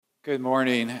Good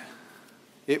morning.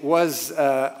 It was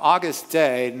August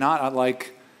day, not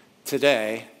unlike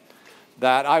today,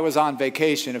 that I was on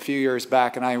vacation a few years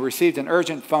back, and I received an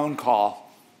urgent phone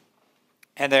call.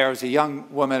 And there was a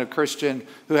young woman, a Christian,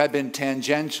 who had been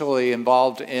tangentially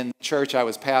involved in the church I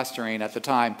was pastoring at the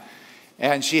time.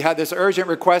 And she had this urgent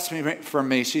request from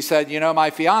me. She said,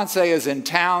 my fiance is in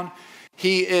town.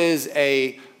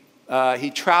 He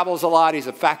travels a lot. He's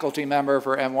a faculty member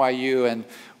for NYU, and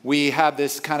we have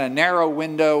this kind of narrow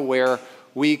window where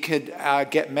we could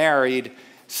get married.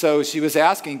 So she was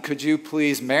asking, could you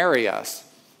please marry us?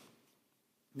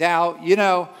 Now,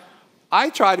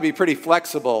 I try to be pretty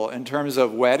flexible in terms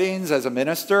of weddings as a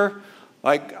minister,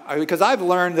 because I've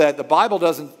learned that the Bible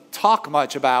doesn't talk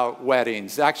much about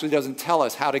weddings. It actually doesn't tell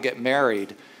us how to get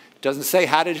married. It doesn't say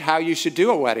how you should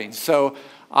do a wedding. So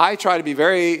I try to be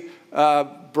very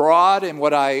broad in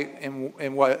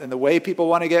the way people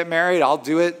want to get married. I'll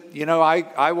do it.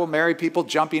 I will marry people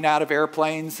jumping out of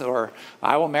airplanes, or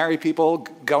I will marry people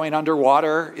going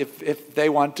underwater if they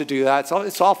want to do that. So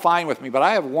it's all fine with me. But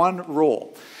I have one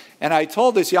rule. And I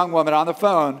told this young woman on the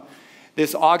phone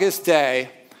this August day,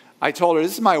 I told her,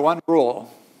 this is my one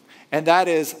rule. And that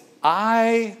is,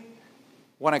 I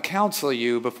want to counsel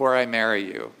you before I marry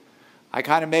you. I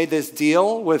kind of made this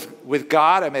deal with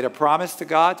God. I made a promise to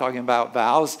God, talking about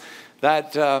vows,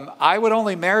 that I would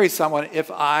only marry someone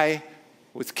if I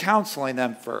was counseling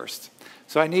them first.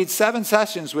 So I need 7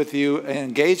 sessions with you in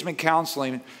engagement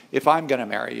counseling if I'm going to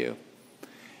marry you.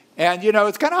 And,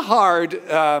 it's kind of hard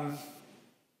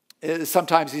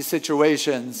sometimes these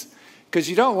situations, because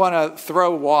you don't want to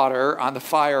throw water on the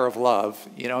fire of love.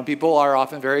 People are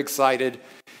often very excited.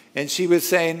 And she was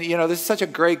saying, this is such a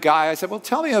great guy. I said, well,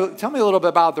 tell me a little bit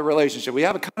about the relationship. We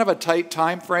have a kind of a tight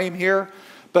time frame here,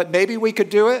 but maybe we could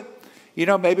do it.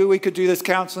 Maybe we could do this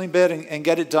counseling bit and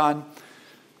get it done.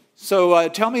 So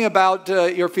tell me about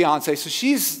your fiance. So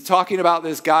she's talking about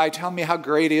this guy, telling me how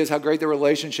great he is, how great the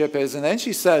relationship is. And then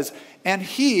she says, and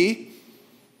he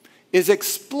is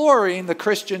exploring the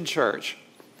Christian church.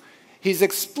 He's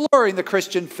exploring the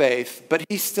Christian faith, but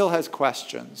he still has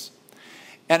questions.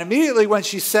 And immediately when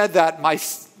she said that, my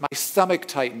stomach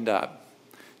tightened up.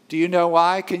 Do you know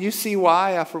why? Can you see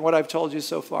why after what I've told you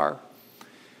so far?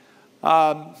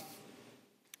 I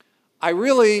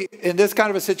really, in this kind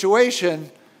of a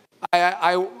situation,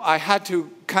 I had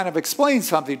to kind of explain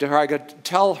something to her. I could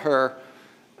tell her,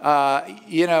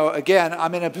 again,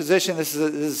 I'm in a position,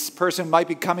 this person might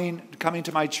be coming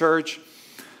to my church.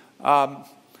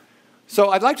 So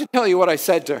I'd like to tell you what I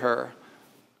said to her.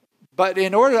 But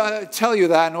in order to tell you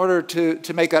that, in order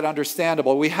to make that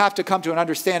understandable, we have to come to an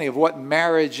understanding of what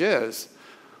marriage is.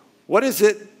 What is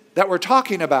it that we're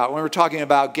talking about when we're talking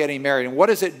about getting married? And what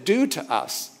does it do to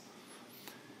us?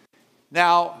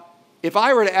 Now, if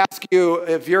I were to ask you,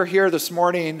 if you're here this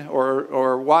morning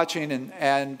or watching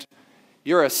and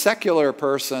you're a secular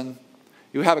person,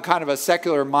 you have a kind of a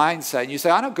secular mindset, and you say,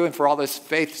 I'm not going for all this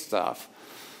faith stuff.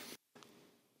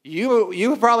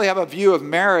 You probably have a view of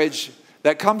marriage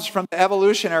that comes from the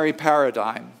evolutionary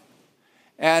paradigm.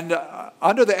 And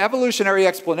under the evolutionary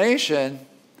explanation,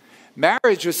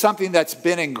 marriage was something that's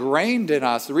been ingrained in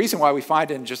us. The reason why we find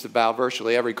it in just about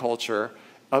virtually every culture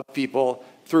of people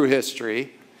through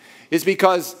history is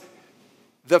because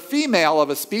the female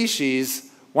of a species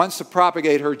wants to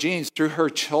propagate her genes through her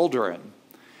children.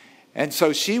 And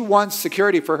so she wants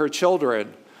security for her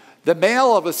children. The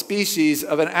male of a species,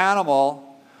 of an animal,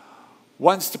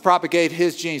 wants to propagate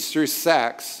his genes through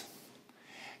sex.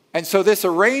 And so this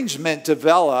arrangement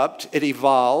developed, it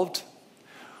evolved,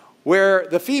 where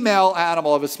the female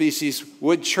animal of a species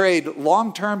would trade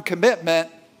long-term commitment.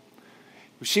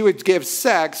 She would give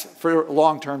sex for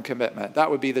long-term commitment. That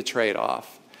would be the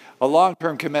trade-off. A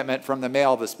long-term commitment from the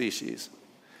male of the species.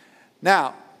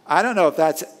 Now, I don't know if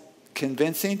that's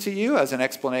convincing to you as an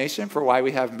explanation for why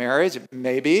we have marriage.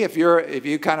 Maybe if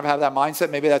you kind of have that mindset,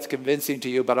 maybe that's convincing to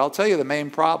you. But I'll tell you the main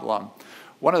problem,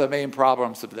 one of the main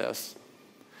problems of this.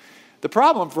 The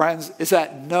problem, friends, is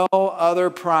that no other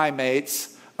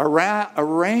primates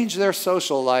arrange their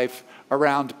social life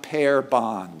around pair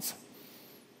bonds.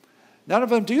 None of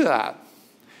them do that.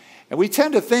 And we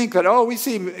tend to think that, we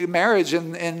see marriage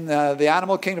in the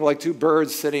animal kingdom like 2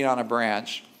 birds sitting on a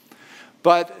branch.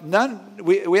 But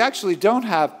we actually don't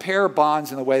have pair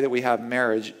bonds in the way that we have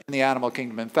marriage in the animal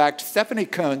kingdom. In fact, Stephanie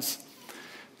Kuntz,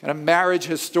 a marriage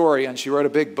historian, she wrote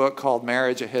a big book called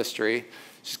Marriage: A History.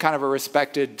 She's kind of a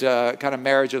respected kind of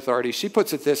marriage authority. She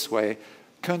puts it this way.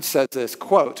 Kuntz says this,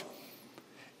 quote,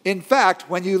 in fact,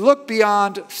 when you look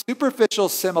beyond superficial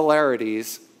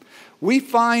similarities, we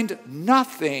find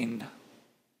nothing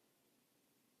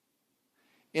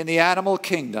in the animal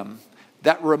kingdom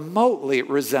that remotely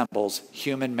resembles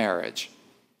human marriage.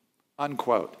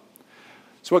 Unquote.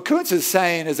 So what Kuntz is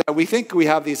saying is that we think we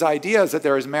have these ideas that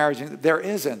there is marriage. There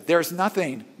isn't. There's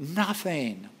nothing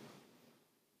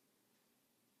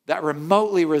that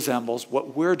remotely resembles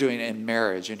what we're doing in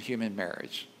marriage, in human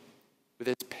marriage, with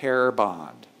its pair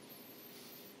bond.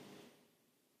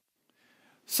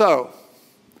 So,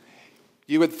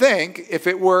 you would think if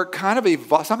it were kind of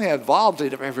something that evolved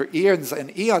over eons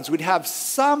and eons, we'd have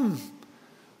some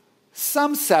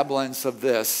semblance of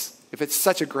this if it's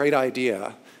such a great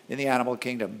idea in the animal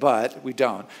kingdom, but we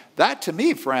don't. That, to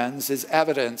me, friends, is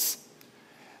evidence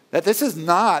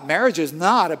that marriage is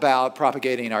not about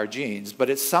propagating our genes, but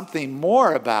it's something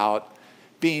more about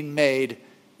being made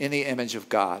in the image of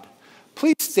God.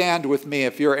 Please stand with me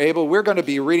if you're able. We're going to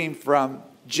be reading from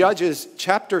Judges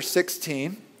chapter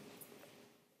 16.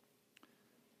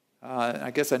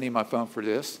 I guess I need my phone for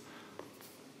this.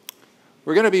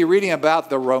 We're going to be reading about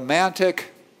the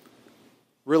romantic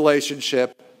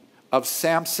relationship of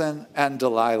Samson and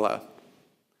Delilah.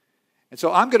 And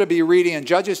so I'm going to be reading in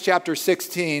Judges chapter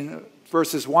 16,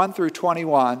 verses 1 through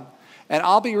 21. And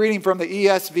I'll be reading from the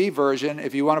ESV version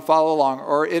if you want to follow along,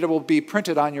 or it will be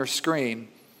printed on your screen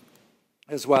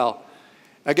as well.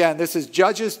 Again, this is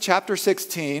Judges chapter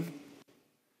 16,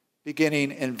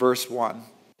 beginning in verse 1.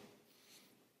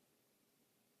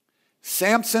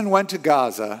 Samson went to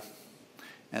Gaza,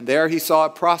 and there he saw a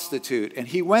prostitute, and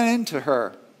he went into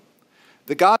her.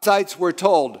 The Gazites were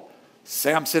told,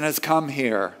 "Samson has come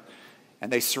here."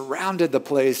 And they surrounded the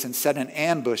place and set an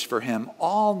ambush for him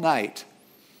all night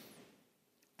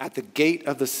at the gate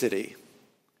of the city.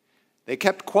 They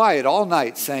kept quiet all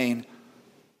night, saying,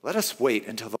 "Let us wait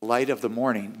until the light of the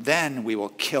morning, then we will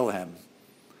kill him."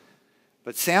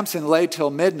 But Samson lay till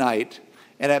midnight,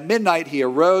 and at midnight he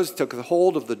arose, took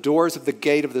hold of the doors of the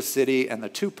gate of the city and the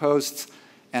two posts,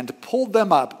 and pulled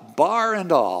them up, bar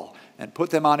and all, and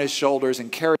put them on his shoulders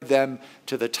and carried them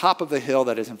to the top of the hill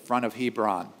that is in front of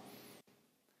Hebron.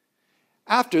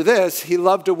 After this, he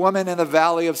loved a woman in the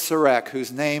valley of Sorek,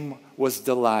 whose name was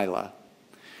Delilah.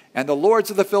 And the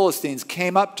lords of the Philistines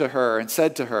came up to her and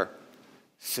said to her,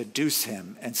 "Seduce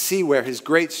him and see where his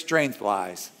great strength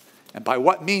lies, and by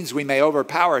what means we may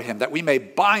overpower him, that we may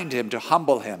bind him to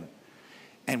humble him.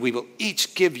 And we will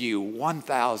each give you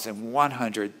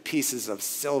 1,100 pieces of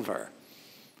silver."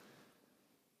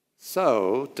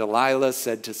 So Delilah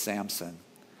said to Samson,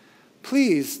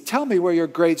 "Please tell me where your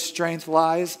great strength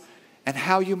lies, and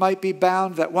how you might be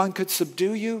bound that one could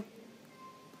subdue you."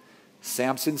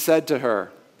 Samson said to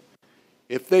her,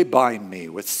 "If they bind me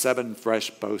with 7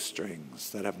 fresh bowstrings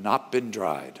that have not been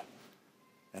dried,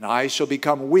 then I shall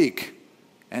become weak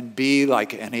and be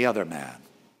like any other man."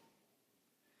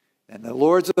 And the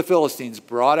lords of the Philistines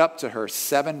brought up to her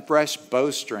 7 fresh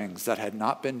bowstrings that had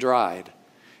not been dried,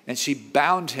 and she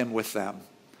bound him with them.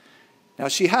 Now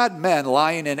she had men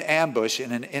lying in ambush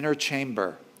in an inner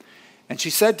chamber. And she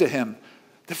said to him,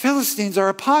 "The Philistines are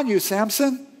upon you,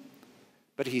 Samson."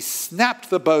 But he snapped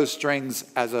the bowstrings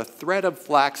as a thread of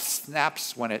flax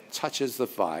snaps when it touches the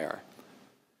fire.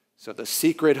 So the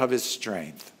secret of his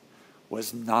strength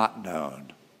was not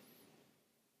known.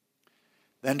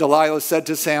 Then Delilah said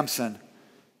to Samson,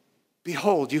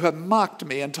 "Behold, you have mocked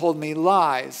me and told me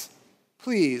lies.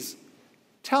 Please,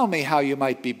 tell me how you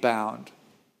might be bound."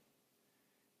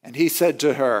 And he said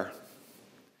to her,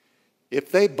 "If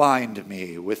they bind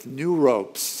me with new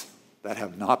ropes that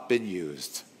have not been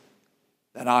used,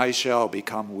 then I shall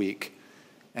become weak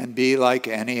and be like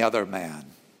any other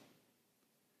man."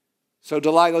 So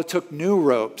Delilah took new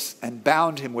ropes and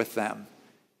bound him with them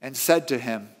and said to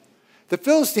him, "The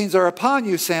Philistines are upon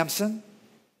you, Samson."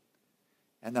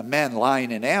 And the men lying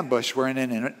in ambush were in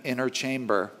an inner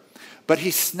chamber, but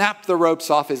he snapped the ropes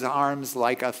off his arms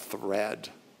like a thread.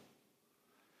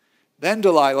 Then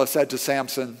Delilah said to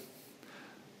Samson,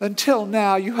 "Until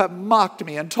now you have mocked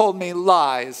me and told me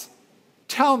lies.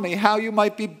 Tell me how you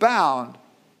might be bound."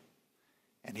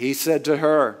 And he said to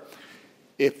her,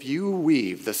 "If you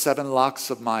weave the 7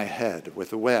 locks of my head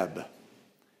with a web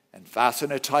and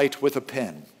fasten it tight with a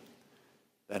pin,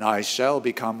 then I shall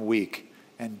become weak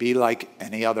and be like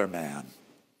any other man."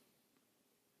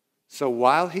 So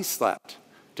while he slept,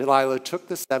 Delilah took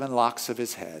the 7 locks of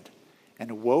his head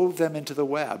and wove them into the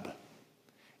web.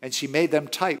 And she made them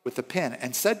tight with the pin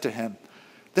and said to him,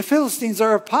 "The Philistines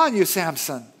are upon you,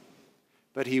 Samson."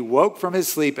 But he woke from his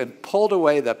sleep and pulled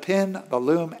away the pin, the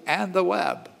loom, and the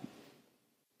web.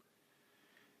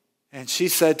 And she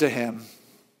said to him,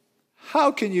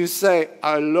 "How can you say,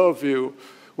 'I love you,'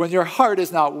 when your heart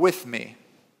is not with me?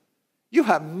 You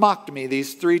have mocked me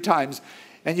these 3 times.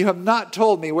 and you have not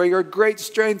told me where your great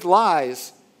strength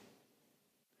lies."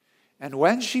 And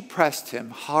when she pressed him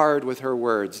hard with her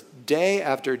words day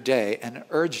after day and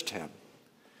urged him,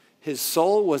 his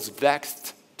soul was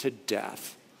vexed to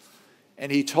death.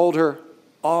 And he told her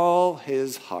all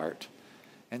his heart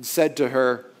and said to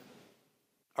her,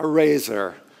 "A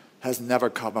razor has never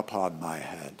come upon my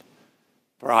head,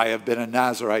 for I have been a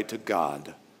Nazarite to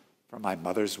God from my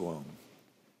mother's womb.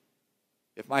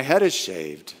 If my head is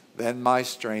shaved, then my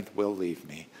strength will leave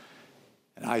me,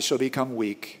 and I shall become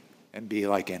weak and be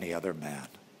like any other man."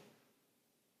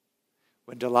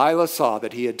 When Delilah saw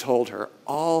that he had told her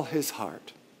all his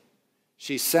heart,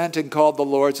 she sent and called the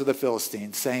lords of the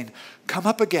Philistines, saying, "Come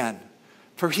up again,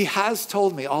 for he has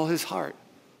told me all his heart."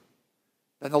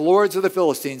 Then the lords of the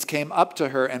Philistines came up to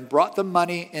her and brought the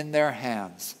money in their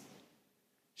hands.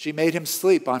 She made him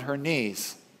sleep on her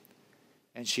knees,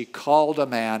 and she called a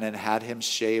man and had him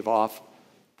shave off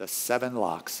the 7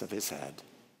 locks of his head.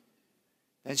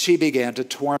 Then she began to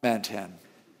torment him,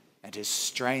 and his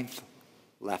strength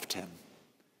left him.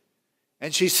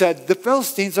 And she said, "The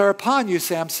Philistines are upon you,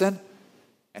 Samson."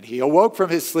 And he awoke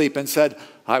from his sleep and said,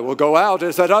 "I will go out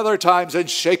as at other times and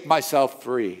shake myself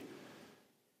free."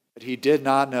 But he did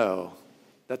not know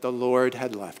that the Lord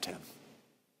had left him.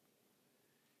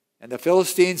 And the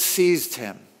Philistines seized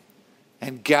him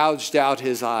and gouged out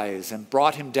his eyes and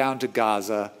brought him down to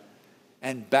Gaza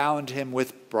and bound him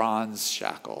with bronze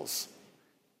shackles.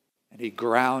 And he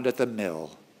ground at the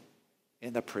mill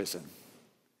in the prison.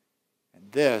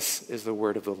 And this is the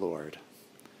word of the Lord.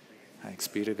 Thanks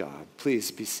be to God.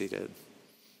 Please be seated.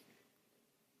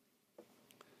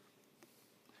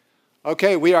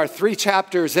 Okay, we are 3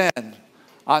 chapters in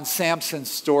on Samson's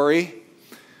story.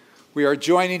 We are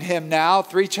joining him now,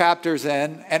 3 chapters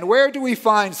in. And where do we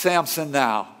find Samson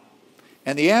now?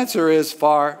 And the answer is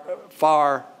far,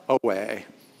 far away.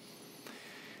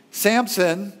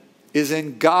 Samson is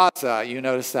in Gaza. You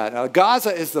notice that. Now,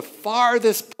 Gaza is the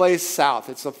farthest place south.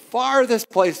 It's the farthest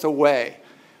place away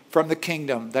from the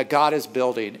kingdom that God is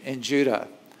building in Judah.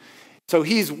 So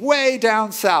he's way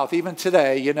down south. Even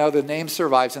today, you know, the name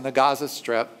survives in the Gaza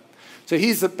Strip. So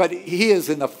but he is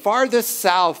in the farthest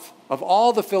south of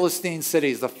all the Philistine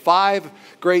cities, the 5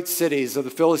 great cities of the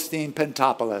Philistine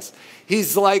Pentapolis.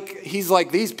 He's like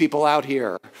these people out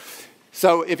here.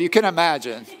 So if you can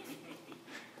imagine.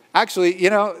 Actually, you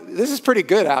know, this is pretty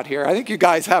good out here. I think you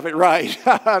guys have it right.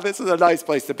 This is a nice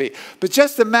place to be. But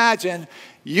just imagine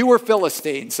you were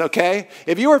Philistines, okay?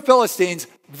 If you were Philistines,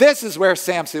 this is where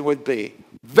Samson would be,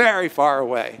 very far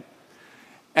away.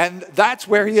 And that's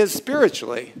where he is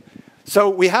spiritually. So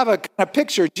we have a kind of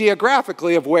picture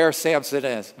geographically of where Samson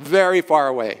is, very far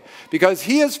away. Because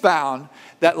he has found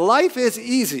that life is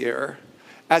easier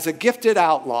as a gifted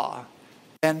outlaw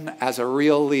than as a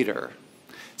real leader.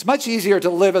 It's much easier to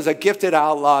live as a gifted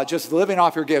outlaw, just living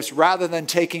off your gifts, rather than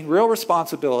taking real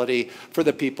responsibility for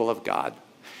the people of God.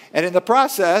 And in the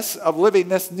process of living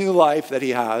this new life that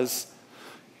he has,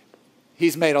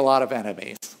 he's made a lot of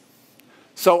enemies.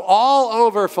 So all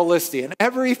over Philistia, in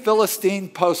every Philistine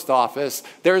post office,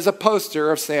 there's a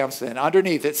poster of Samson.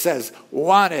 Underneath it says,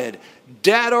 "Wanted,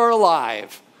 dead or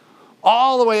alive."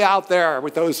 All the way out there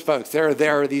with those folks,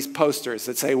 there are these posters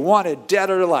that say, "Wanted, dead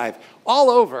or alive," all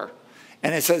over.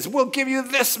 And it says, "We'll give you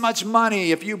this much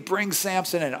money if you bring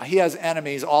Samson in." He has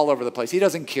enemies all over the place. He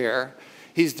doesn't care.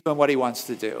 He's doing what he wants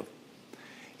to do.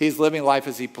 He's living life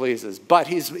as he pleases. But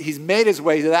he's made his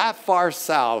way that far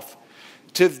south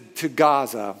to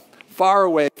Gaza, far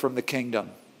away from the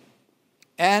kingdom.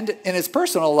 And in his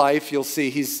personal life, you'll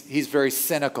see he's very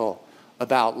cynical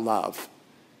about love.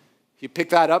 You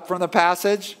pick that up from the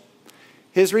passage.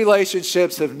 His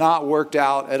relationships have not worked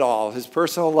out at all, his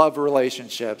personal love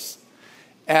relationships.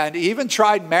 And he even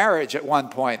tried marriage at one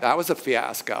point. That was a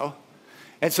fiasco.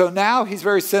 And so now he's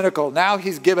very cynical. Now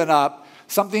he's given up.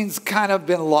 Something's kind of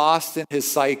been lost in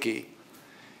his psyche.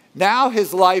 Now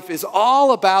his life is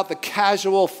all about the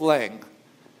casual fling.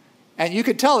 And you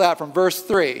can tell that from verse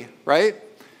 3, right?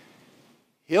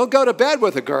 He'll go to bed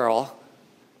with a girl,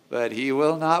 but he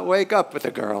will not wake up with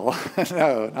a girl.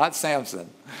 No, not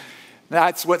Samson.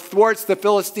 That's what thwarts the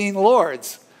Philistine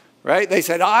lords, right? They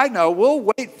said, "I know, we'll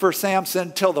wait for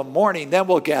Samson till the morning, then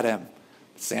we'll get him."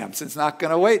 Samson's not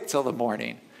going to wait till the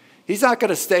morning. He's not going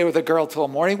to stay with a girl till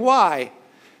the morning. Why?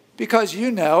 Because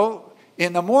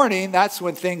in the morning, that's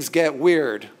when things get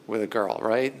weird with a girl,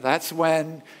 right? That's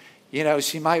when,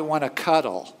 she might want to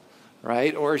cuddle,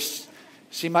 right? Or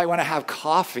she might want to have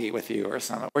coffee with you or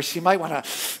something. Or she might want to,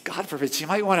 God forbid, she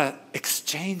might want to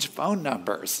exchange phone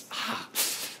numbers.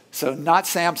 So not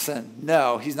Samson.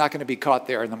 No, he's not going to be caught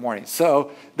there in the morning.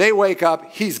 So they wake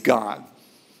up, he's gone.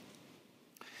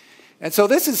 And so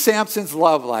this is Samson's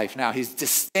love life now. He's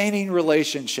disdaining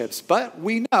relationships. But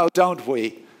we know, don't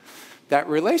we, that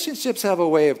relationships have a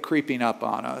way of creeping up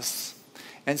on us.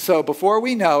 And so before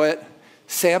we know it,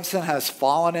 Samson has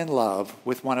fallen in love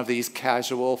with one of these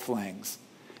casual flings.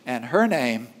 And her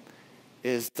name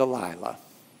is Delilah.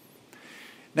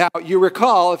 Now, you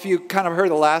recall, if you kind of heard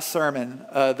the last sermon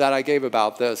that I gave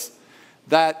about this,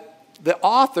 that the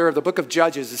author of the book of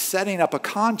Judges is setting up a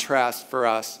contrast for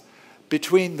us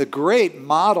between the great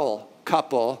model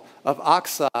couple of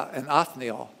Aksa and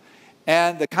Othniel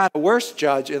and the kind of worst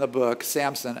judge in the book,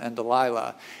 Samson and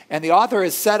Delilah. And the author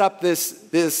has set up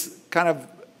this kind of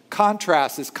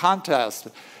contrast, this contest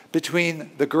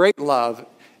between the great love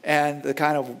and the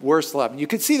kind of worst love. And you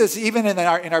can see this even in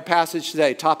our passage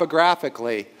today,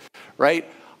 topographically, right?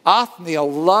 Othniel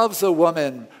loves a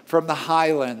woman from the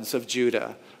highlands of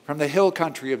Judah, from the hill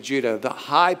country of Judah, the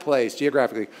high place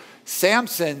geographically.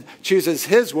 Samson chooses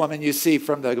his woman, you see,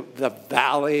 from the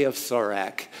valley of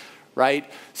Sorek, right?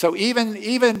 So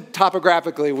even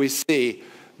topographically, we see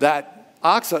that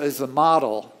Aksa is the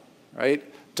model, right?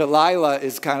 Delilah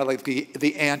is kind of like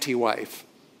the anti-wife,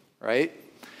 right?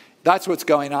 That's what's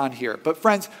going on here. But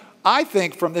friends, I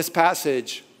think from this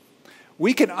passage,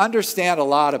 we can understand a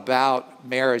lot about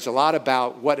marriage, a lot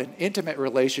about what an intimate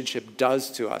relationship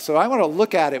does to us. So I want to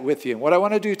look at it with you. And what I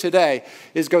want to do today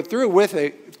is go through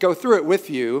it with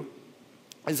you,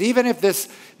 is even if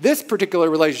this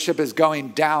particular relationship is going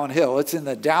downhill, it's in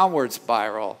the downward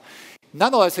spiral,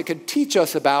 nonetheless, it can teach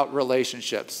us about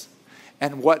relationships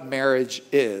and what marriage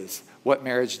is, what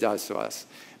marriage does to us.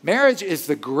 Marriage is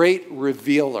the great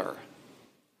revealer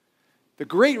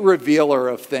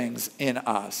of things in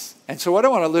us. And so what I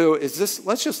want to do is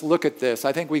let's just look at this.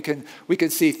 I think we can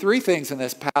see three things in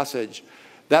this passage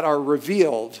that are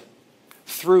revealed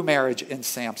through marriage in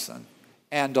Samson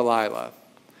and Delilah.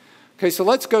 Okay, so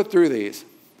let's go through these.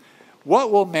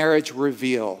 What will marriage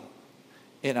reveal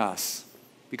in us?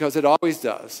 Because it always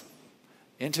does.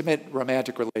 Intimate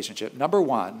romantic relationship. Number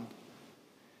one,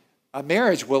 a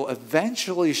marriage will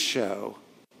eventually show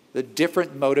the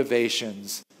different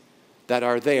motivations that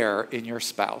are there in your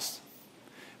spouse.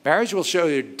 Marriage will show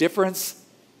you difference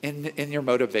in your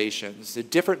motivations, the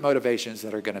different motivations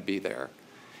that are going to be there.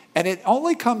 And it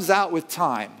only comes out with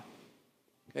time.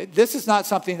 Okay? This is not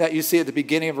something that you see at the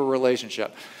beginning of a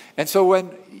relationship. And so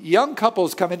when young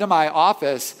couples come into my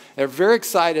office, they're very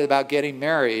excited about getting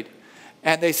married,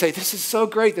 and they say, this is so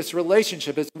great, this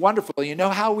relationship is wonderful. You know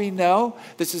how we know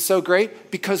this is so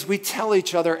great? Because we tell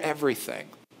each other everything.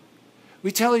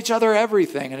 We tell each other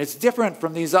everything, and it's different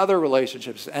from these other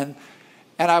relationships. And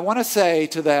I want to say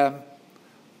to them,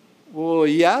 well,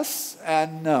 yes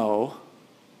and no.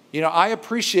 You know, I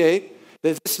appreciate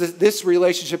that this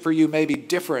relationship for you may be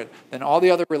different than all the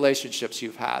other relationships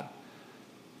you've had.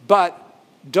 But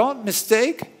don't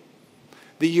mistake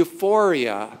the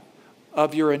euphoria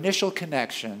of your initial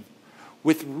connection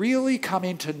with really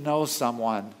coming to know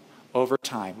someone over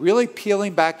time, really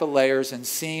peeling back the layers and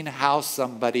seeing how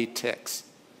somebody ticks.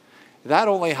 That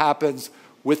only happens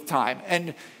with time.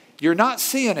 And you're not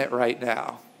seeing it right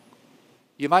now.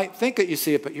 You might think that you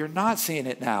see it, but you're not seeing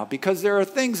it now because there are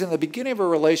things in the beginning of a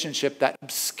relationship that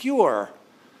obscure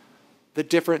the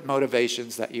different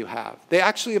motivations that you have. They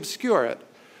actually obscure it.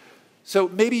 So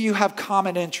maybe you have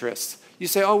common interests. You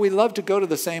say, oh, we love to go to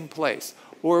the same place,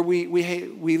 or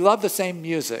we love the same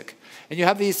music. And you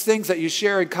have these things that you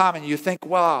share in common. You think,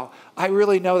 wow, I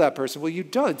really know that person. Well, you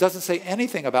don't. It doesn't say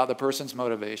anything about the person's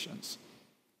motivations.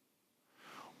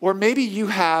 Or maybe you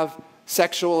have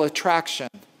sexual attraction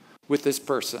with this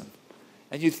person,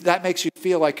 and that makes you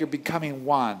feel like you're becoming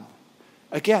one.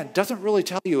 Again, doesn't really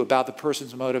tell you about the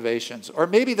person's motivations. Or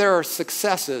maybe there are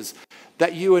successes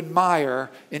that you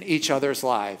admire in each other's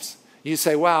lives. You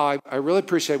say, wow, I really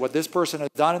appreciate what this person has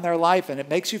done in their life, and it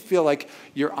makes you feel like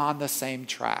you're on the same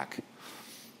track.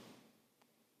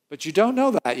 But you don't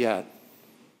know that yet.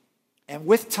 And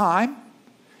with time,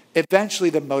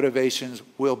 eventually the motivations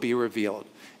will be revealed.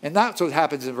 And that's what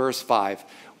happens in verse 5.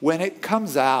 When it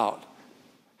comes out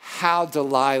how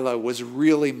Delilah was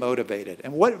really motivated.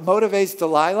 And what motivates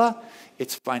Delilah?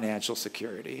 It's financial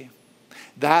security.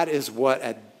 That is what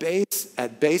at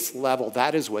base level,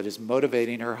 that is what is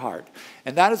motivating her heart.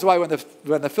 And that is why when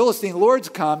the Philistine lords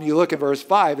come, you look at verse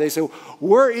 5, they say,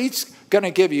 we're each going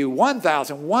to give you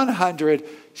 1,100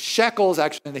 shekels,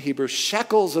 actually in the Hebrew,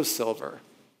 shekels of silver.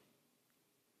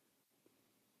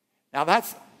 Now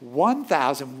that's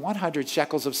 1,100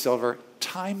 shekels of silver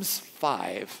times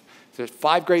 5. So there's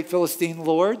 5 great Philistine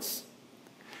lords.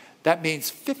 That means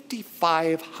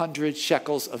 5,500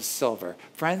 shekels of silver.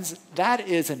 Friends, that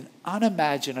is an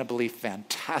unimaginably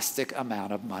fantastic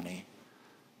amount of money.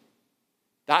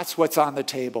 That's what's on the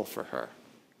table for her.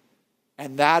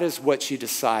 And that is what she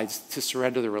decides to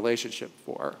surrender the relationship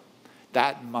for,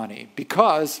 that money.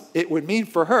 Because it would mean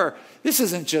for her, this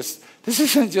isn't just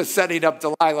setting up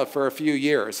Delilah for a few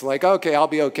years. Like, okay, I'll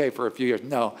be okay for a few years.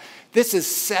 No, this is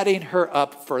setting her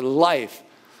up for life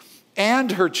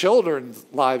and her children's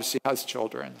lives. She has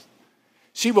children.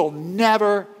 She will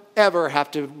never, ever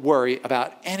have to worry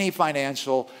about any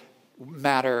financial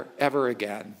matter ever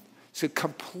again. So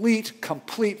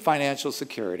complete financial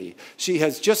security. She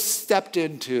has just stepped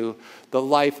into the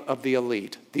life of the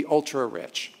elite, the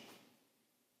ultra-rich,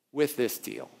 with this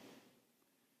deal.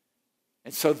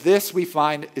 And so this, we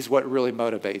find, is what really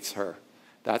motivates her.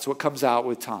 That's what comes out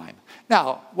with time.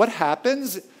 Now, what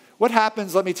happens,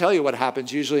 let me tell you what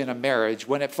happens usually in a marriage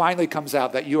when it finally comes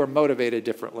out that you are motivated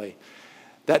differently.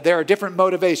 That there are different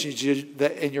motivations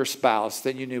in your spouse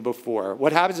than you knew before.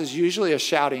 What happens is usually a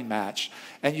shouting match.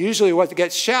 And usually what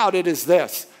gets shouted is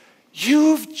this: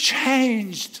 you've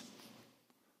changed.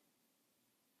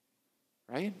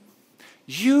 Right?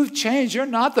 You've changed. You're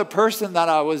not the person that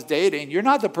I was dating. You're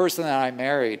not the person that I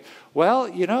married.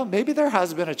 Well, maybe there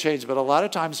has been a change, but a lot of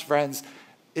times, friends,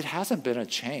 it hasn't been a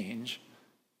change.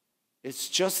 It's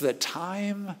just that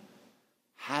time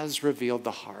has revealed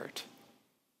the heart.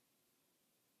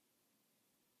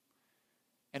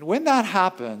 And when that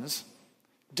happens,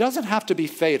 it doesn't have to be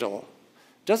fatal.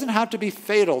 It doesn't have to be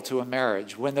fatal to a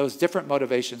marriage when those different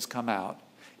motivations come out.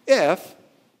 If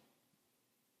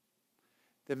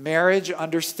the marriage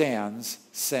understands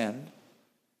sin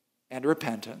and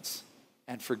repentance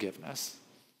and forgiveness.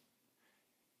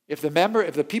 If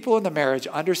the people in the marriage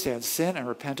understand sin and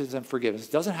repentance and forgiveness,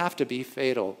 it doesn't have to be a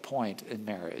fatal point in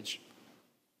marriage.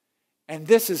 And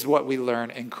this is what we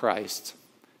learn in Christ.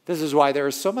 This is why there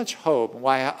is so much hope, and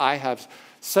why I have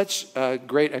such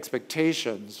great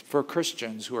expectations for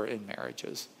Christians who are in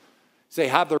marriages. They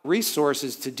have the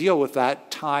resources to deal with that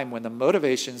time when the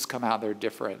motivations come out, they're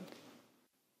different.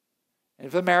 And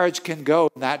if a marriage can go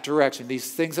in that direction,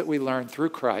 these things that we learn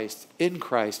through Christ, in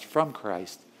Christ, from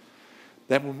Christ,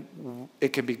 then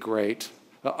it can be great.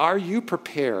 But are you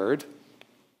prepared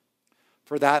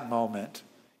for that moment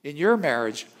in your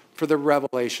marriage for the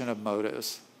revelation of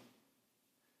motives?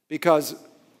 Because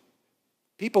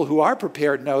people who are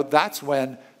prepared know that's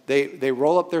when they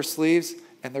roll up their sleeves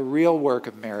and the real work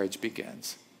of marriage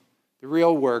begins. The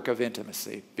real work of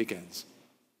intimacy begins.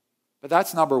 But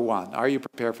that's number one. Are you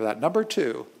prepared for that? Number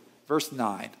two, verse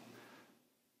 9.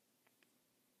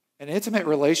 An intimate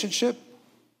relationship,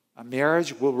 a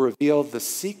marriage, will reveal the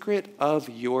secret of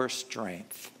your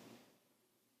strength.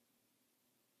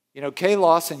 Kay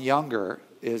Lawson Younger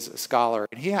is a scholar,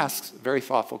 and he asks a very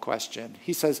thoughtful question.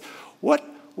 He says, what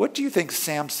do you think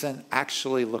Samson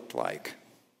actually looked like?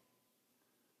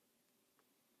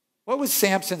 What was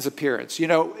Samson's appearance?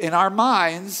 In our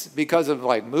minds, because of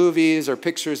movies or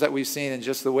pictures that we've seen and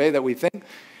just the way that we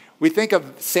think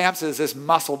of Samson as this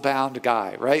muscle-bound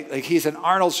guy, right? He's an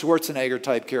Arnold Schwarzenegger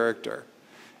type character.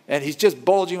 And he's just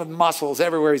bulging with muscles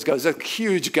everywhere he goes. He's a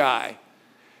huge guy.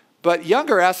 But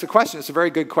Younger asked the question, it's a very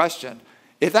good question.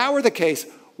 If that were the case,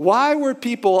 why were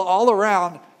people all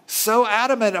around so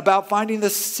adamant about finding the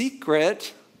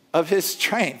secret of his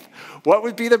strength? What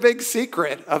would be the big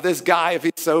secret of this guy if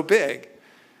he's so big?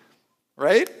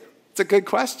 Right? It's a good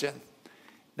question.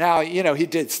 Now, he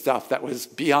did stuff that was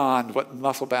beyond what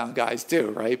muscle-bound guys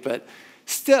do, right? But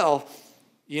still,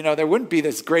 there wouldn't be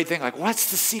this great thing like,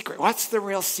 what's the secret? What's the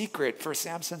real secret for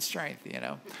Samson's strength,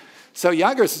 So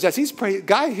Younger suggests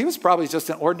he was probably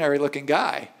just an ordinary-looking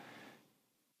guy.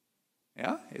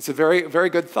 Yeah, it's a very, very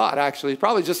good thought, actually.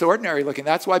 Probably just ordinary looking.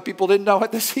 That's why people didn't know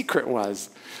what the secret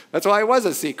was. That's why it was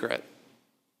a secret.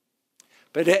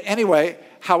 But anyway,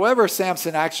 however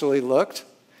Samson actually looked,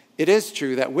 it is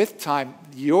true that with time,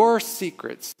 your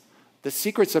secrets, the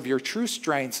secrets of your true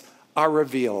strengths, are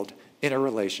revealed in a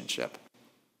relationship.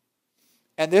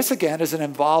 And this, again, is an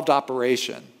involved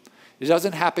operation. It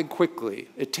doesn't happen quickly.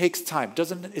 It takes time.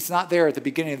 It's not there at the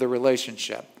beginning of the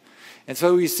relationship. And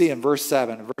so we see in verse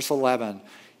 7, verse 11,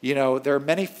 there are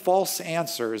many false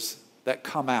answers that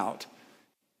come out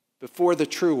before the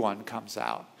true one comes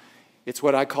out. It's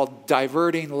what I call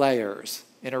diverting layers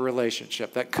in a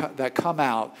relationship that come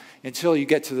out until you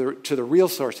get to the real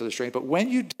source of the strength. But when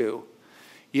you do,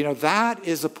 that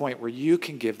is a point where you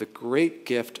can give the great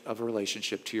gift of a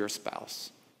relationship to your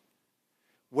spouse.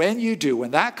 When you do,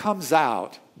 when that comes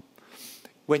out,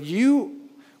 when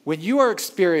you are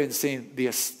experiencing the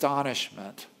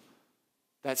astonishment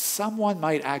that someone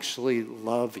might actually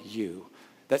love you,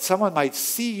 that someone might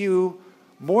see you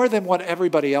more than what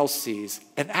everybody else sees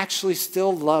and actually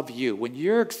still love you. When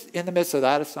you're in the midst of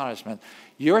that astonishment,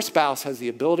 your spouse has the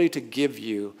ability to give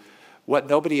you what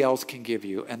nobody else can give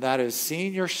you, and that is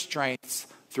seeing your strengths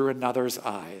through another's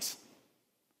eyes.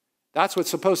 That's what's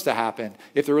supposed to happen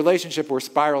if the relationship were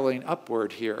spiraling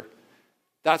upward here.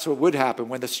 That's what would happen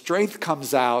when the strength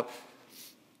comes out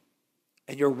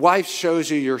and your wife shows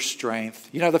you your strength.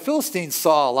 You know, the Philistines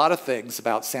saw a lot of things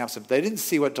about Samson. They didn't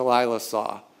see what Delilah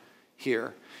saw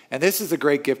here. And this is a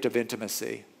great gift of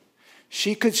intimacy.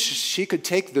 She could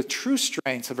take the true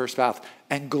strengths of her spouse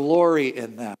and glory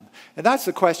in them. And that's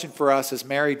the question for us as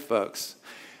married folks.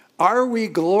 Are we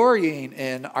glorying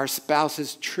in our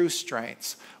spouse's true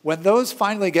strengths? When those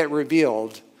finally get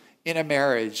revealed in a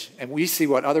marriage and we see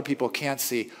what other people can't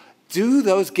see, do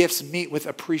those gifts meet with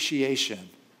appreciation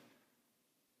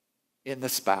in the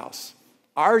spouse?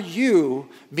 Are you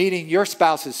meeting your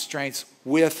spouse's strengths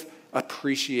with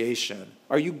appreciation?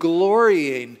 Are you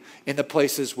glorying in the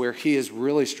places where he is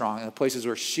really strong and the places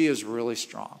where she is really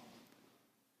strong?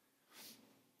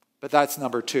 But that's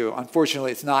number two.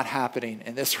 Unfortunately, it's not happening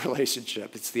in this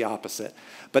relationship. It's the opposite.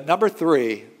 But number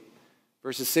three,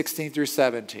 verses 16 through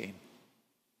 17.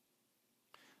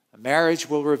 A marriage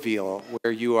will reveal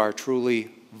where you are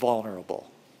truly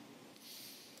vulnerable.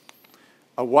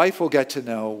 A wife will get to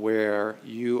know where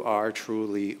you are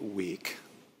truly weak.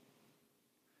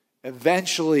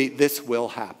 Eventually, this will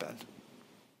happen.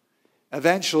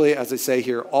 Eventually, as I say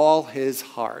here, all his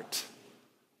heart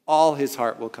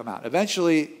will come out.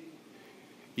 Eventually,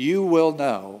 you will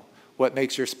know what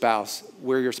makes your spouse,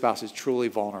 where your spouse is truly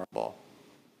vulnerable.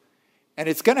 And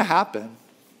it's going to happen.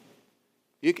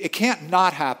 It can't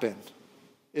not happen,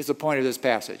 is the point of this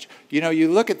passage. You know,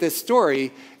 you look at this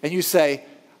story and you say,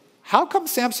 how come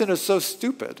Samson is so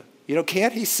stupid? You know,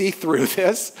 can't he see through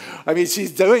this? I mean,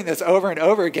 she's doing this over and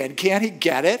over again. Can't he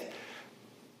get it?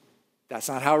 That's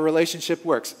not how a relationship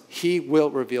works. He will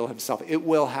reveal himself. It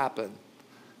will happen.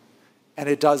 And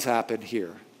it does happen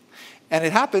here. And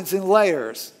it happens in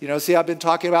layers. You know, see, I've been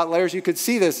talking about layers. You could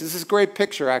see this. This is a great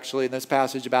picture, actually, in this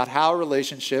passage about how a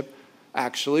relationship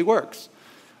actually works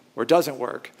or doesn't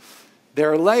work. There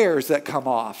are layers that come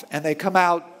off, and they come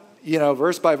out, you know,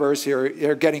 verse by verse here.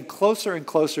 They're getting closer and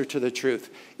closer to the truth.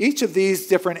 Each of these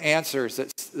different answers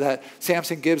that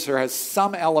Samson gives her has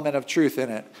some element of truth in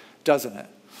it, doesn't it?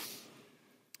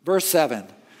 Verse 7,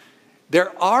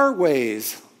 there are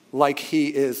ways like he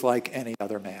is like any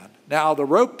other man. Now, the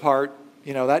rope part,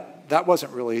 you know, that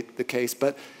wasn't really the case,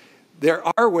 but there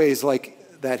are ways like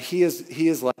that he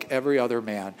is like every other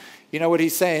man. You know what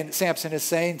he's saying? Samson is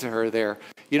saying to her there,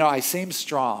 you know, I seem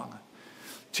strong.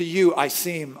 To you, I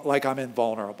seem like I'm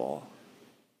invulnerable.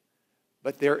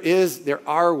 But there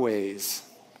are ways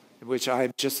in which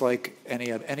I'm just like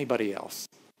anybody else.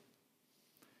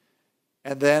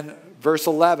 And then verse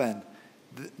 11,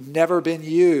 the never been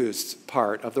used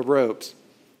part of the ropes.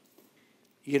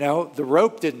 You know, the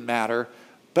rope didn't matter,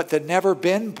 but the never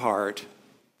been part,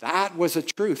 that was a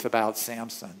truth about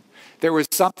Samson. There was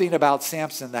something about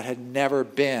Samson that had never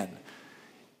been.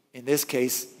 In this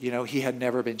case, you know, he had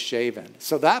never been shaven.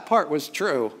 So that part was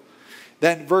true.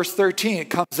 Then verse 13, it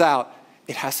comes out,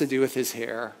 it has to do with his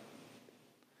hair.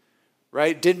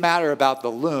 Right? It didn't matter about the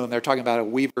loom. They're talking about a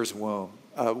weaver's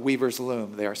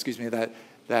loom there,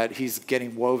 that he's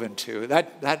getting woven to.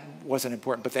 That wasn't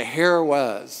important, but the hair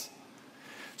was.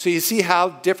 So you see how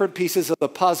different pieces of the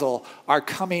puzzle are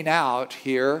coming out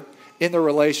here in the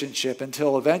relationship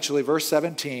until eventually, verse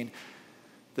 17,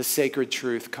 the sacred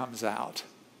truth comes out.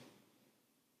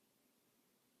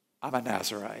 I'm a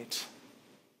Nazirite.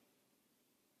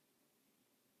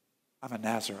 I'm a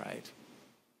Nazirite.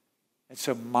 And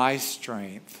so my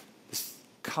strength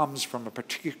comes from a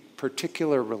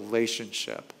particular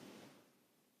relationship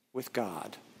with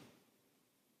God.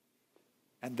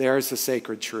 And there's the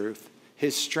sacred truth.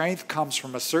 His strength comes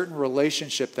from a certain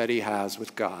relationship that he has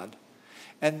with God.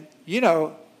 And, you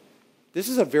know, this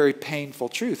is a very painful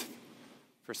truth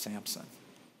for Samson.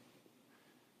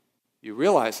 You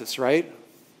realize this, right?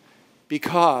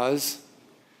 Because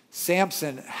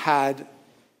Samson had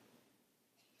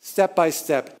step by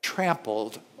step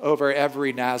trampled over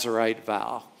every Nazirite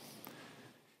vow.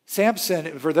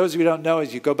 Samson, for those of you who don't know,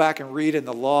 as you go back and read in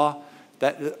the law,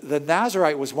 that the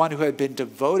Nazirite was one who had been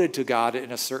devoted to God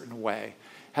in a certain way,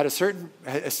 had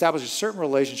established a certain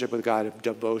relationship with God of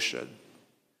devotion.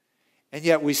 And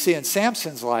yet we see in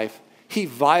Samson's life, he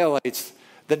violates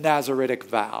the Naziritic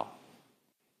vow.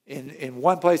 In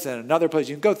one place and another place,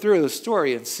 you can go through the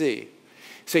story and see.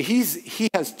 So he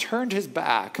has turned his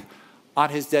back on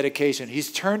his dedication.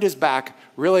 He's turned his back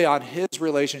really on his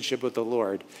relationship with the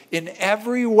Lord in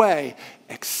every way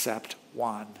except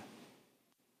one.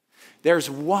 There's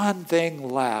one thing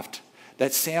left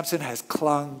that Samson has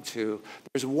clung to.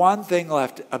 There's one thing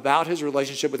left about his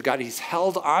relationship with God he's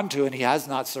held onto and he has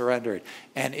not surrendered.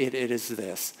 And it is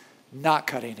this, not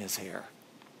cutting his hair.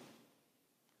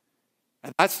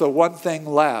 And that's the one thing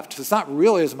left. It's not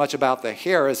really as much about the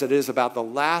hair as it is about the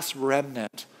last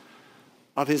remnant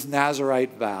of his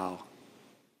Nazirite vow.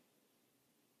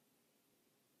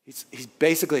 He's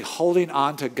basically holding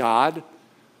on to God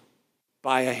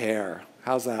by a hair.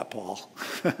 How's that, Paul?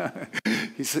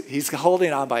 He's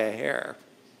holding on by a hair.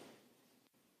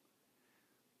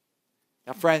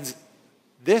 Now, friends,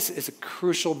 this is a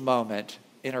crucial moment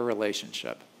in a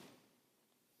relationship.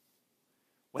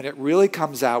 When it really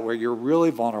comes out where you're really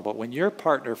vulnerable, when your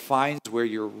partner finds where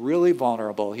you're really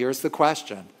vulnerable, here's the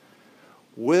question.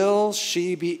 Will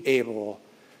she be able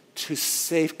to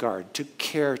safeguard, to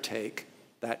caretake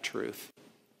that truth?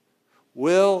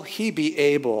 Will he be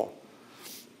able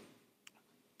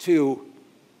to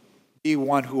be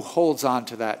one who holds on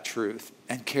to that truth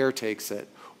and caretakes it?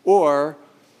 Or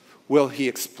will he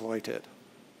exploit it?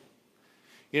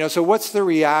 So what's the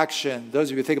reaction, those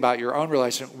of you who think about your own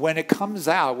relationship, when it comes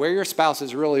out where your spouse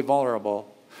is really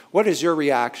vulnerable, what is your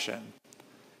reaction?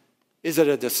 Is it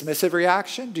a dismissive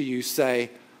reaction? Do you say,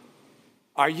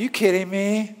 are you kidding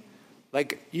me?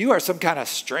 Like, you are some kind of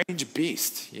strange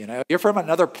beast, You're from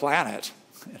another planet,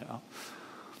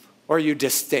 Or are you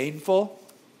disdainful?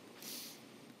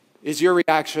 Is your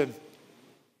reaction,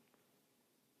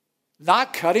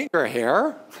 not cutting your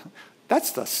hair?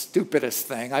 That's the stupidest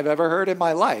thing I've ever heard in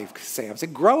my life,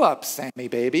 Samson. Grow up, Sammy,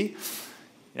 baby.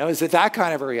 Is it that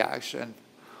kind of a reaction?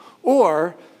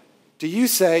 Or do you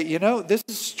say, this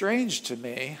is strange to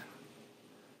me.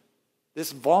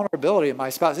 This vulnerability in my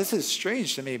spouse, this is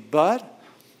strange to me, but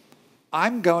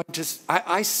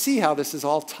I see how this is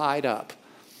all tied up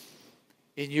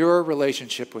in your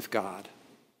relationship with God.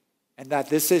 And that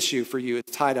this issue for you is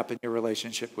tied up in your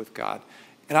relationship with God.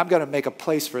 And I'm going to make a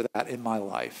place for that in my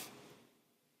life.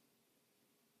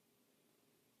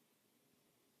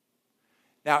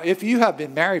 Now, if you have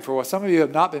been married for a while, some of you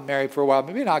have not been married for a while,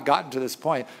 maybe not gotten to this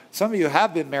point. Some of you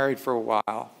have been married for a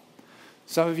while.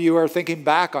 Some of you are thinking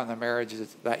back on the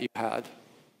marriages that you had.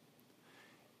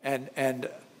 And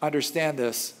understand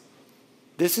this.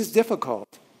 This is difficult.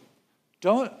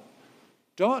 Don't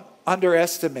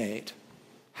underestimate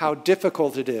how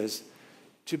difficult it is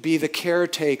to be the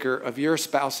caretaker of your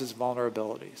spouse's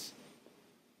vulnerabilities.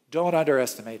 Don't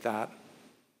underestimate that.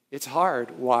 It's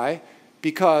hard. Why?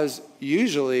 Because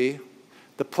usually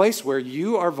the place where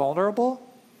you are vulnerable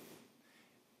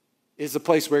is the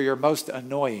place where you're most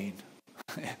annoying.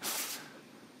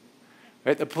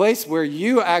 Right? The place where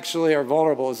you actually are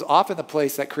vulnerable is often the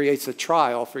place that creates a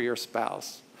trial for your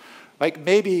spouse. Like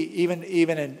maybe even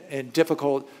in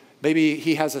difficult, maybe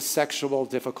he has a sexual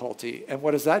difficulty. And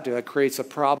what does that do? It creates a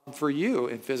problem for you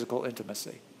in physical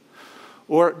intimacy.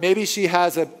 Or maybe she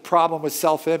has a problem with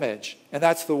self-image. And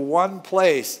that's the one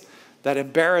place that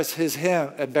embarrasses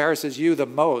you the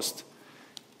most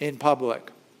in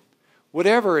public.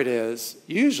 Whatever it is,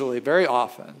 usually, very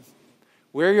often,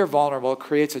 where you're vulnerable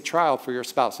creates a trial for your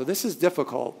spouse. So this is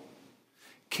difficult.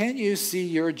 Can you see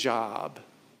your job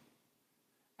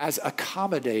as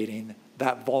accommodating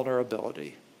that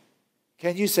vulnerability?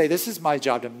 Can you say, this is my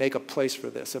job to make a place for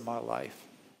this in my life?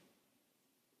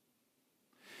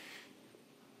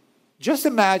 Just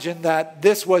imagine that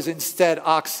this was instead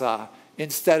Aksa,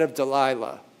 instead of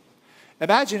Delilah.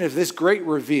 Imagine if this great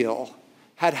reveal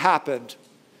had happened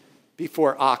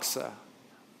before Aksa.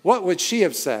 What would she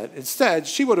have said? Instead,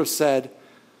 she would have said,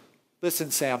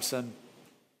 listen, Samson,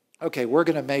 okay, we're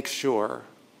going to make sure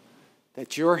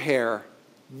that your hair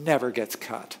never gets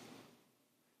cut.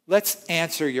 Let's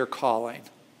answer your calling.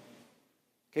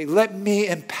 Okay, let me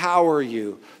empower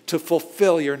you to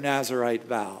fulfill your Nazirite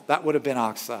vow. That would have been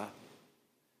Aksa.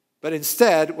 But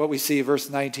instead, what we see, verse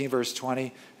 19, verse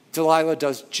 20, Delilah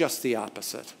does just the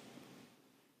opposite.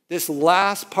 This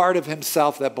last part of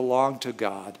himself that belonged to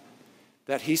God,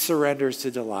 that he surrenders to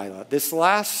Delilah. This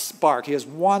last spark, he has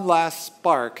one last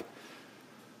spark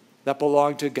that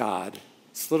belonged to God.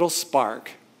 This little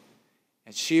spark.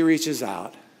 And she reaches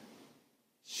out.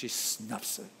 She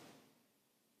snuffs it.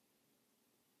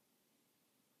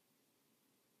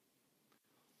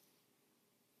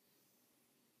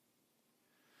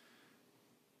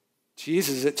 She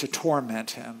uses it to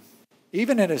torment him,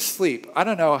 even in his sleep. I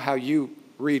don't know how you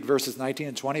read verses 19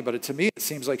 and 20, but to me it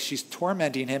seems like she's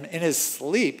tormenting him in his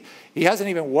sleep. He hasn't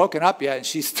even woken up yet, and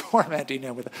she's tormenting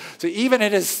him with it. So even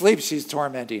in his sleep, she's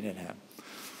tormenting him.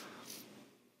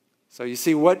 So you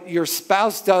see, what your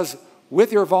spouse does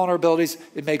with your vulnerabilities,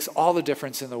 it makes all the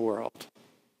difference in the world.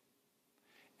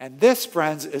 And this,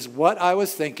 friends, is what I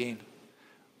was thinking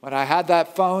when I had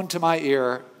that phone to my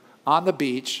ear on the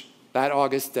beach that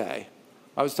August day.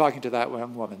 I was talking to that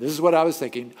young woman. This is what I was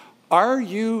thinking. Are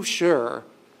you sure?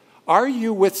 Are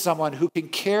you with someone who can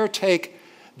caretake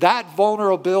that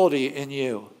vulnerability in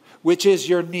you, which is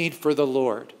your need for the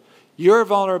Lord? Your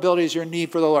vulnerability is your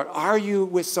need for the Lord. Are you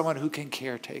with someone who can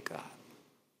caretake that?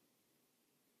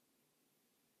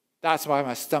 That's why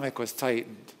my stomach was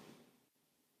tightened.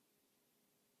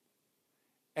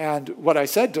 And what I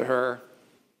said to her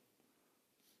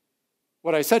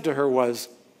was,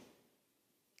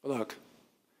 look,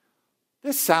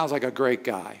 this sounds like a great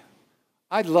guy.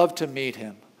 I'd love to meet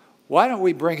him. Why don't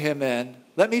we bring him in?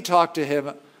 Let me talk to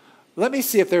him. Let me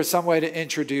see if there's some way to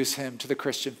introduce him to the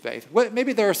Christian faith.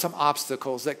 Maybe there are some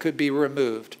obstacles that could be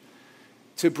removed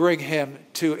to bring him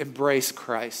to embrace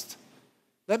Christ.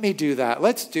 Let me do that.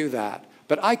 Let's do that.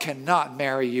 But I cannot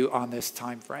marry you on this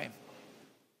time frame.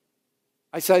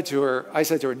 I said to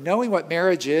her, knowing what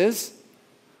marriage is,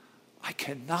 I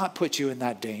cannot put you in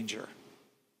that danger.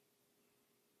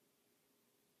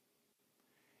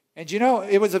 And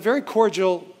it was a very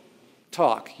cordial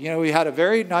talk. We had a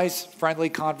very nice, friendly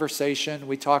conversation.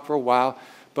 We talked for a while,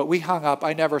 but we hung up.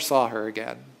 I never saw her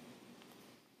again.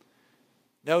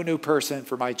 No new person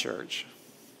for my church.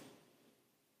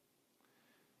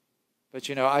 But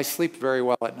I sleep very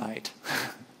well at night.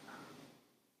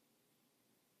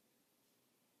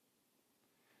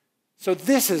 So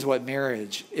this is what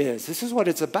marriage is. This is what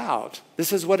it's about.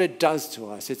 This is what it does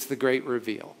to us. It's the great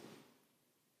reveal.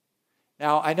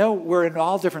 Now, I know we're in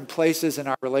all different places in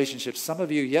our relationships. Some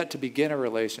of you yet to begin a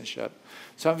relationship.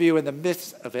 Some of you in the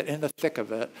midst of it, in the thick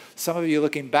of it. Some of you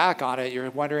looking back on it,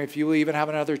 you're wondering if you will even have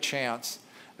another chance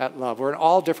at love. We're in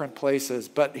all different places.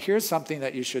 But here's something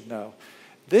that you should know.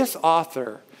 This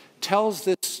author tells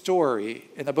this story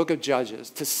in the book of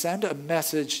Judges to send a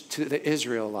message to the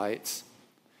Israelites.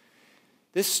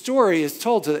 This story is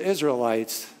told to the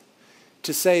Israelites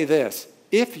to say this: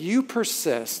 if you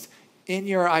persist in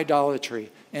your idolatry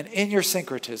and in your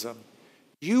syncretism,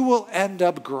 you will end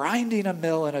up grinding a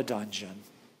mill in a dungeon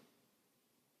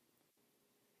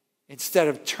instead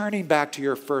of turning back to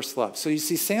your first love. So you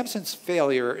see, Samson's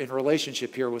failure in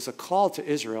relationship here was a call to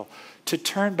Israel to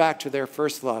turn back to their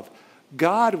first love.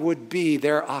 God would be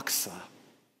their Aksa.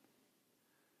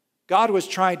 God was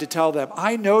trying to tell them,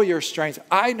 I know your strengths.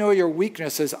 I know your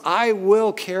weaknesses. I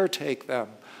will caretake them.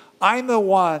 I'm the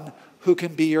one who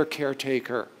can be your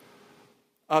caretaker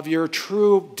of your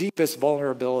true, deepest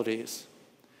vulnerabilities.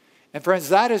 And friends,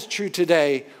 that is true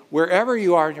today. Wherever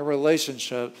you are in your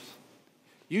relationships,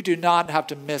 you do not have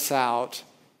to miss out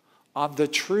on the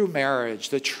true marriage,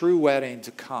 the true wedding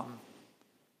to come.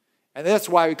 And that's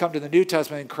why we come to the New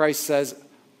Testament and Christ says,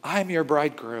 I'm your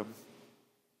bridegroom.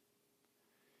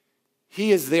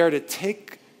 He is there to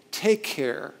take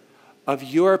care of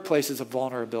your places of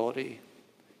vulnerability.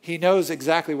 He knows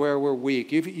exactly where we're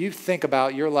weak. You think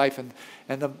about your life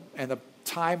and the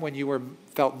time when you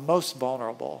felt most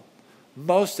vulnerable,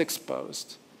 most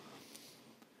exposed.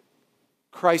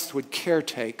 Christ would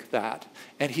caretake that,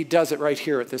 and he does it right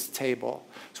here at this table.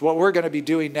 So what we're going to be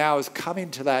doing now is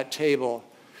coming to that table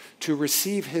to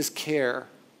receive his care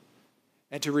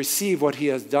and to receive what he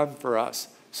has done for us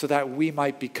so that we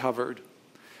might be covered.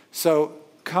 So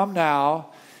come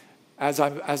now as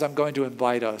I'm going to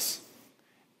invite us,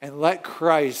 and let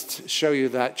Christ show you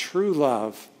that true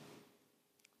love,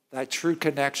 that true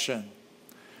connection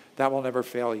that will never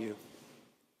fail you.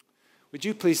 Would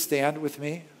you please stand with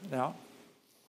me now?